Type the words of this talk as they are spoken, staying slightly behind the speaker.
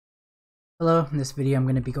Hello, in this video I'm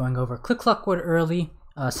going to be going over Click Clockwood early,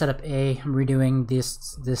 setup A. I'm redoing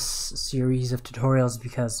this series of tutorials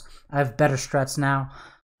because I have better strats now.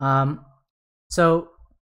 So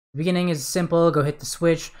the beginning is simple, go hit the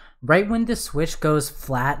switch. Right when the switch goes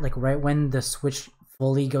flat, like right when the switch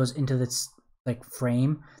fully goes into this like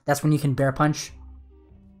frame, that's when you can bear punch.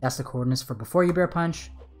 That's the coordinates for before you bear punch.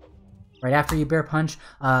 Right after you bear punch,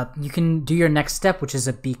 you can do your next step, which is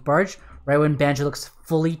a beak barge. Right when Banjo looks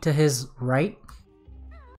fully to his right.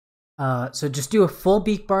 So just do a full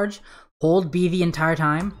beak barge, hold B the entire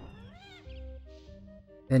time.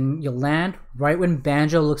 Then you'll land. Right when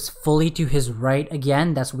Banjo looks fully to his right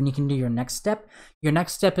again, that's when you can do your next step. Your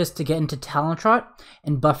next step is to get into Talon Trot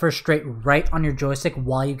and buffer straight right on your joystick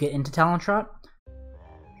while you get into Talon Trot.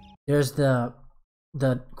 There's the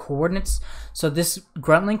coordinates. So this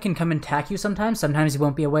Gruntling can come and attack you sometimes. Sometimes he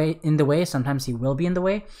won't be in the way, sometimes he will be in the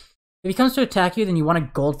way. If he comes to attack you, then you want to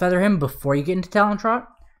Gold Feather him before you get into Talon Trot.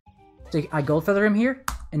 So I Gold Feather him here,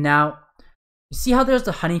 and now you see how there's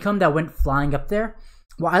the honeycomb that went flying up there?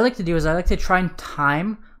 What I like to do is I like to try and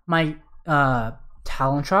time my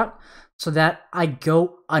Talon Trot so that I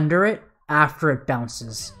go under it after it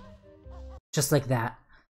bounces. Just like that.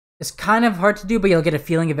 It's kind of hard to do, but you'll get a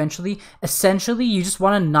feeling eventually. Essentially, you just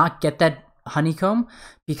want to not get that honeycomb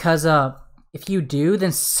because if you do,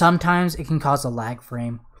 then sometimes it can cause a lag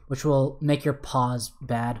frame, which will make your pause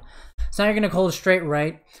bad. So now you're going to hold straight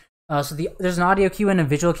right. There's an audio cue and a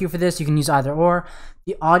visual cue for this. You can use either or.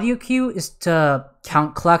 The audio cue is to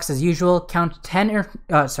count clucks as usual. Count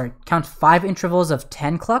 5 intervals of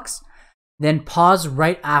 10 clucks. Then pause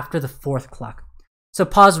right after the 4th cluck. So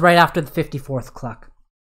pause right after the 54th cluck.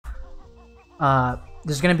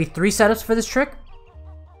 There's going to be 3 setups for this trick.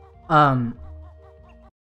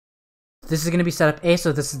 This is going to be setup A,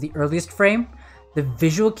 so this is the earliest frame. The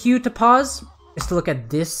visual cue to pause is to look at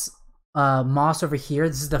this moss over here.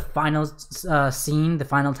 This is the final scene, the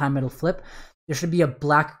final time it'll flip. There should be a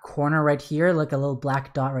black corner right here, like a little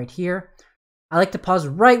black dot right here. I like to pause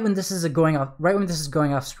right when this is going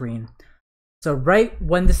off screen. So right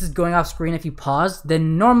when this is going off screen, if you pause,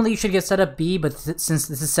 then normally you should get setup B, but since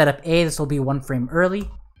this is setup A, this will be 1 frame early.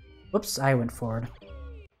 Whoops, I went forward.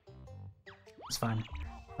 It's fine.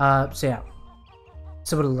 So yeah.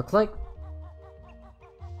 So what it'll look like.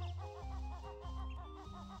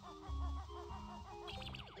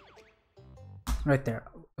 Right there.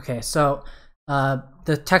 Okay, so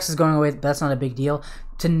the text is going away, but that's not a big deal.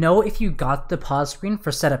 To know if you got the pause screen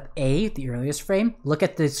for setup A, the earliest frame, look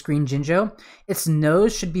at the screen Jinjo. Its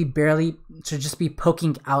nose should just be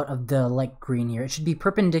poking out of the light green here. It should be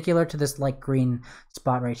perpendicular to this light green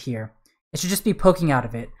spot right here. It should just be poking out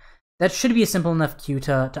of it. That should be a simple enough cue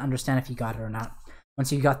to understand if you got it or not.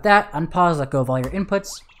 Once you got that, unpause, let go of all your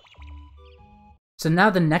inputs. So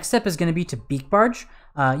now the next step is going to be to beak barge.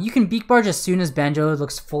 You can beak barge as soon as Banjo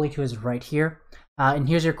looks fully to his right here. And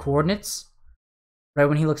here's your coordinates. Right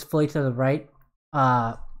when he looks fully to the right.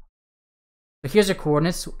 So here's your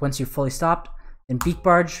coordinates once you've fully stopped. Then beak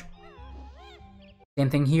barge. Same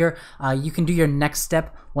thing here. You can do your next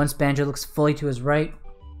step once Banjo looks fully to his right.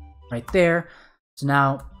 Right there. So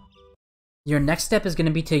now your next step is going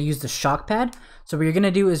to be to use the shock pad. So what you're going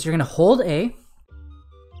to do is you're going to hold A.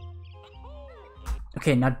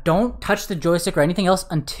 Okay, now don't touch the joystick or anything else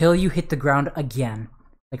until you hit the ground again.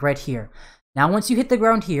 Like right here. Now once you hit the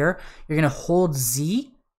ground here, you're going to hold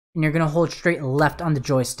Z, and you're going to hold straight left on the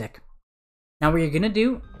joystick. Now what you're going to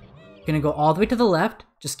do, you're going to go all the way to the left.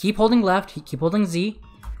 Just keep holding left, keep holding Z.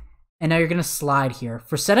 And now you're going to slide here.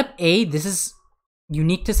 For setup A, this is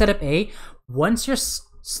unique to setup A. Once you're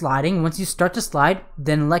sliding, once you start to slide,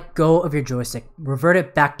 then let go of your joystick. Revert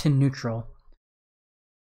it back to neutral.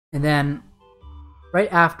 And then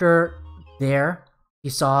right after there, you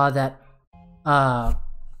saw that that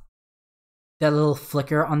little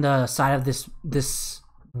flicker on the side of this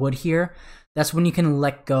wood here. That's when you can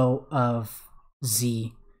let go of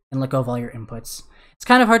Z and let go of all your inputs. It's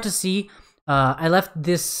kind of hard to see. I left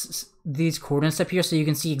these coordinates up here so you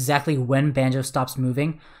can see exactly when Banjo stops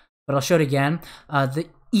moving, but I'll show it again. The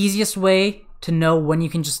easiest way to know when you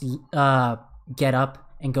can just get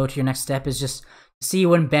up and go to your next step is just see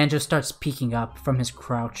when Banjo starts peeking up from his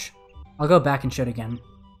crouch. I'll go back and show it again.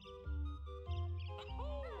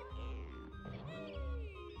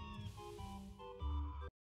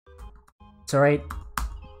 So right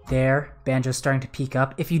there, Banjo's starting to peek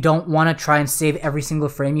up. If you don't want to try and save every single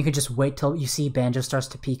frame, you could just wait till you see Banjo starts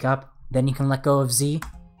to peek up. Then you can let go of Z.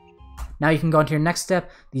 Now you can go on to your next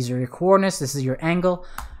step. These are your coordinates. This is your angle.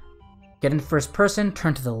 Get in first person.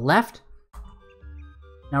 Turn to the left.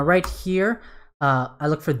 Now right here, I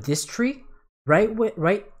look for this tree. Right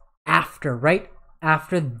right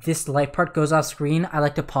after this light part goes off screen, I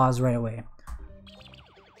like to pause right away.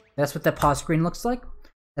 That's what that pause screen looks like.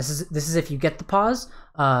 This is if you get the pause.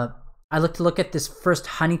 I like to look at this first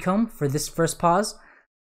honeycomb for this first pause.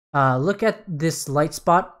 Look at this light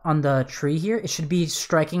spot on the tree here. It should be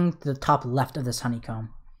striking the top left of this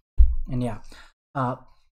honeycomb. And yeah,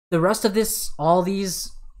 the rest of this, all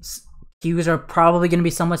these cues are probably going to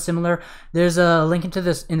be somewhat similar. There's a link into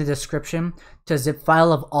this in the description to a zip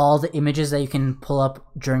file of all the images that you can pull up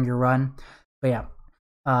during your run. But yeah,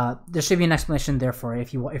 there should be an explanation there for it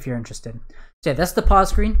if you're interested. So yeah, that's the pause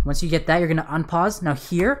screen. Once you get that, you're going to unpause. Now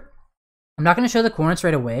here, I'm not going to show the coordinates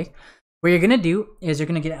right away. What you're going to do is you're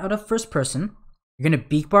going to get out of first person, you're going to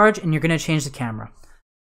beak barge, and you're going to change the camera.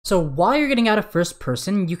 So while you're getting out of first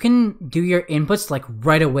person, you can do your inputs like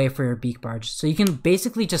right away for your beak barge. So you can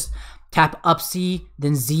basically just tap up C,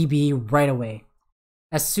 then ZB right away.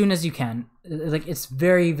 As soon as you can. Like, it's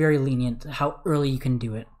very, very lenient how early you can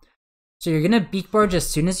do it. So you're going to beak barge as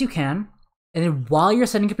soon as you can. And then while you're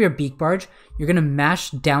setting up your beak barge, you're going to mash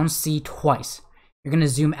down C twice. You're going to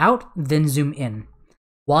zoom out, then zoom in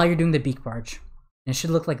while you're doing the beak barge. And it should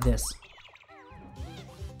look like this.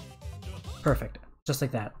 Perfect. Just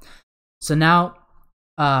like that. So now,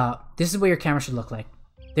 this is what your camera should look like.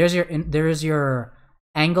 There's your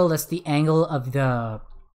angle. That's the angle of the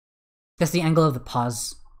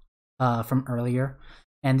pause from earlier.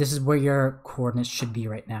 And this is where your coordinates should be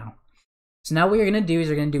right now. So now what you're gonna do is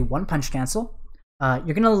you're gonna do one punch cancel.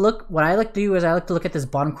 You're gonna look. What I like to do is I like to look at this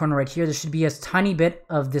bottom corner right here. There should be a tiny bit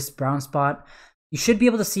of this brown spot. You should be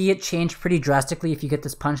able to see it change pretty drastically if you get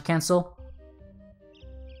this punch cancel.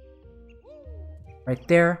 Right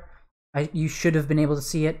there, you should have been able to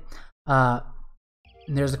see it. And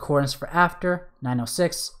there's the coordinates for after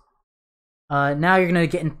 906. Now you're gonna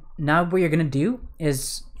get in. Now what you're gonna do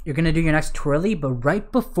is you're gonna do your next twirly, but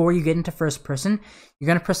right before you get into first person, you're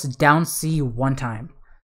gonna press down C one time.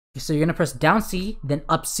 So you're gonna press down C, then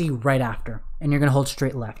up C right after, and you're gonna hold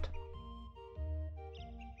straight left.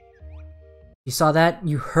 You saw that?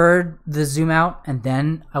 You heard the zoom out, and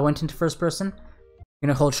then I went into first person. You're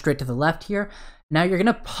gonna hold straight to the left here. Now you're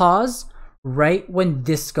gonna pause right when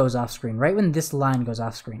this goes off screen, right when this line goes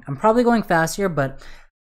off screen. I'm probably going fast here, but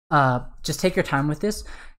just take your time with this.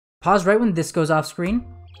 Pause right when this goes off screen.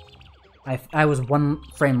 I was one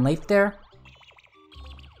frame late there.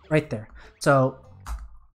 Right there. So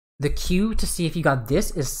the cue to see if you got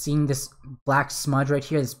this is seeing this black smudge right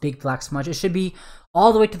here, this big black smudge. It should be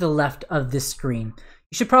all the way to the left of this screen.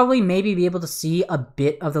 You should probably maybe be able to see a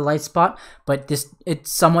bit of the light spot, but it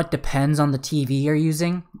somewhat depends on the TV you're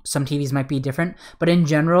using. Some TVs might be different, but in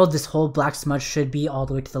general, this whole black smudge should be all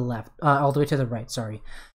the way to the left, all the way to the right, sorry.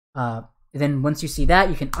 Then once you see that,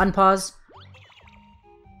 you can unpause.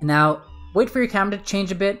 Now, wait for your camera to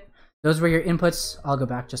change a bit. Those were your inputs. I'll go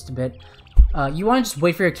back just a bit. You want to just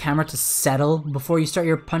wait for your camera to settle before you start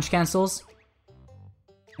your punch cancels.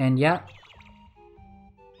 And yeah,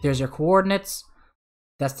 there's your coordinates.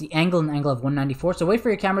 That's the angle and angle of 194. So wait for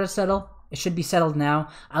your camera to settle. It should be settled now.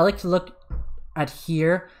 I like to look at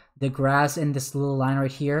here, the grass and this little line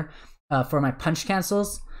right here for my punch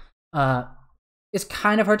cancels. It's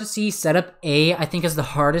kind of hard to see. Setup A, I think, is the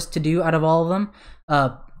hardest to do out of all of them,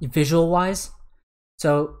 visual-wise.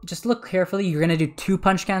 So just look carefully. You're going to do 2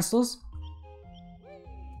 punch cancels.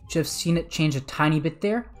 You should have seen it change a tiny bit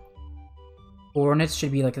there. Coordinates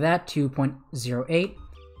should be like that, 2.08.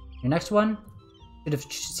 Your next one, should have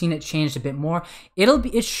seen it changed a bit more.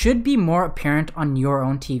 It should be more apparent on your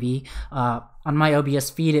own TV. On my OBS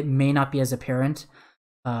feed, it may not be as apparent.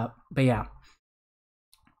 But yeah.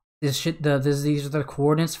 These are the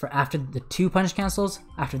coordinates for after the 2 punch cancels.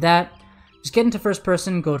 After that, just get into first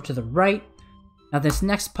person, go to the right. Now this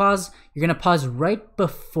next pause, you're gonna pause right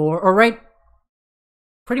before, or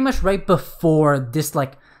pretty much right before this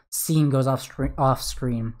like scene goes off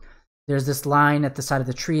screen. There's this line at the side of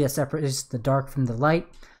the tree that separates the dark from the light.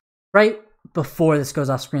 Right before this goes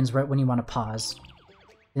off screen is right when you want to pause.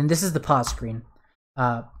 And this is the pause screen.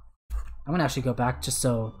 I'm gonna actually go back just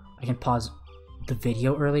so I can pause the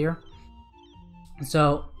video earlier.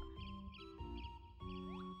 So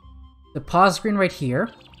the pause screen right here,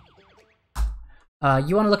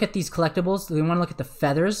 you want to look at these collectibles. You want to look at the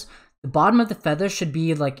feathers. The bottom of the feather should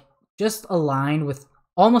be like just aligned with,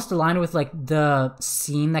 almost aligned with like the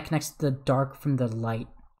seam that connects the dark from the light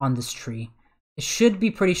on this tree. It should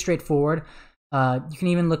be pretty straightforward. You can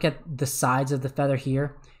even look at the sides of the feather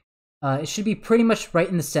here. It should be pretty much right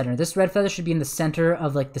in the center. This red feather should be in the center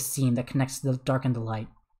of like the seam that connects the dark and the light.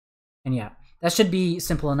 And yeah, that should be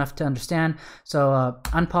simple enough to understand. So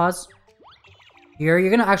unpause. Here,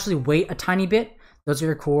 you're gonna actually wait a tiny bit. Those are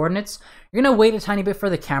your coordinates. You're gonna wait a tiny bit for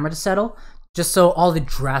the camera to settle, just so all the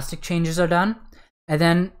drastic changes are done. And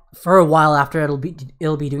then for a while after, it'll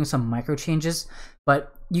be doing some micro changes.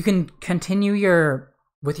 But you can continue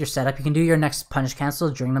with your setup. You can do your next punch cancel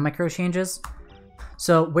during the micro changes.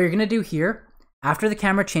 So what you're gonna do here, after the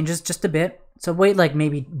camera changes just a bit, so wait like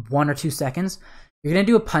maybe 1 or 2 seconds, you're gonna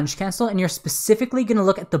do a punch cancel, and you're specifically gonna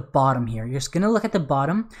look at the bottom here. You're just gonna look at the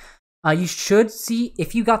bottom. You should see,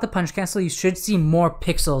 if you got the punch cancel, you should see more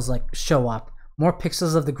pixels like show up. More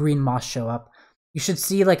pixels of the green moss show up. You should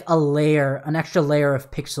see like a layer, an extra layer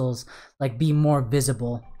of pixels like be more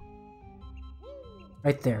visible.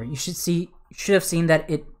 Right there. You should have seen that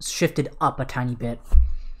it shifted up a tiny bit.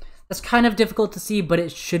 That's kind of difficult to see, but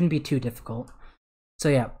it shouldn't be too difficult. So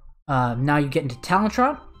yeah, now you get into Talent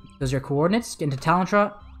Trot. Those are your coordinates. Get into Talent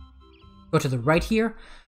Trot. Go to the right here.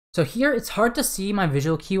 So here, it's hard to see my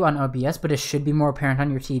visual cue on OBS, but it should be more apparent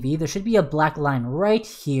on your TV. There should be a black line right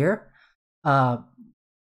here.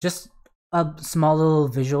 Just a small little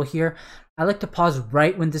visual here. I like to pause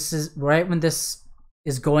right when this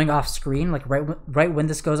is going off screen, like right when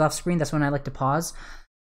this goes off screen. That's when I like to pause.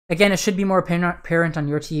 Again, it should be more apparent on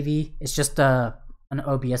your TV. It's just an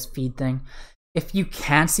OBS feed thing. If you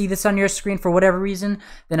can't see this on your screen for whatever reason,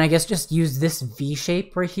 then I guess just use this V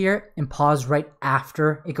shape right here and pause right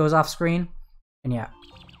after it goes off screen. And yeah,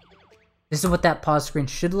 this is what that pause screen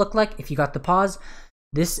should look like if you got the pause.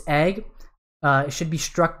 This egg, it should be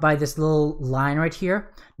struck by this little line right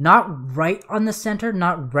here. Not right on the center,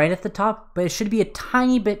 not right at the top, but it should be a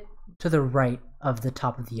tiny bit to the right of the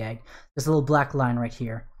top of the egg. This little black line right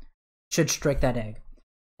here should strike that egg.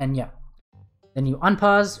 And yeah, then you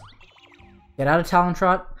unpause. Get out of Talent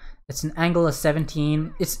Trot. It's an angle of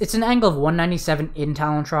 17. It's an angle of 197 in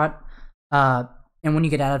Talent Trot. And when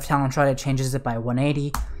you get out of Talent Trot, it changes it by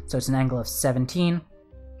 180. So it's an angle of 17.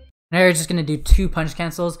 Now you're just going to do 2 punch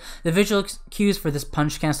cancels. The visual cues for this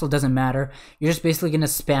punch cancel doesn't matter. You're just basically going to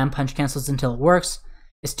spam punch cancels until it works.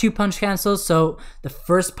 It's 2 punch cancels. So the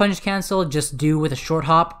first punch cancel, just do with a short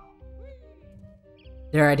hop.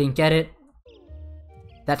 There, I didn't get it.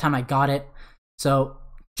 That time I got it. So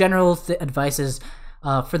general advice is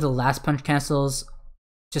for the last punch cancels,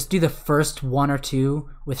 just do the first 1 or 2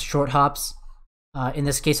 with short hops. In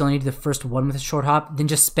this case, only do the first 1 with a short hop, then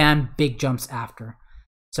just spam big jumps after.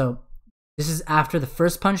 So this is after the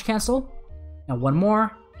first punch cancel. Now 1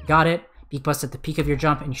 more, got it. Beak bust at the peak of your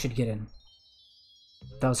jump and you should get in.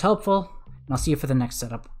 If that was helpful, and I'll see you for the next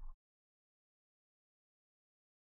setup.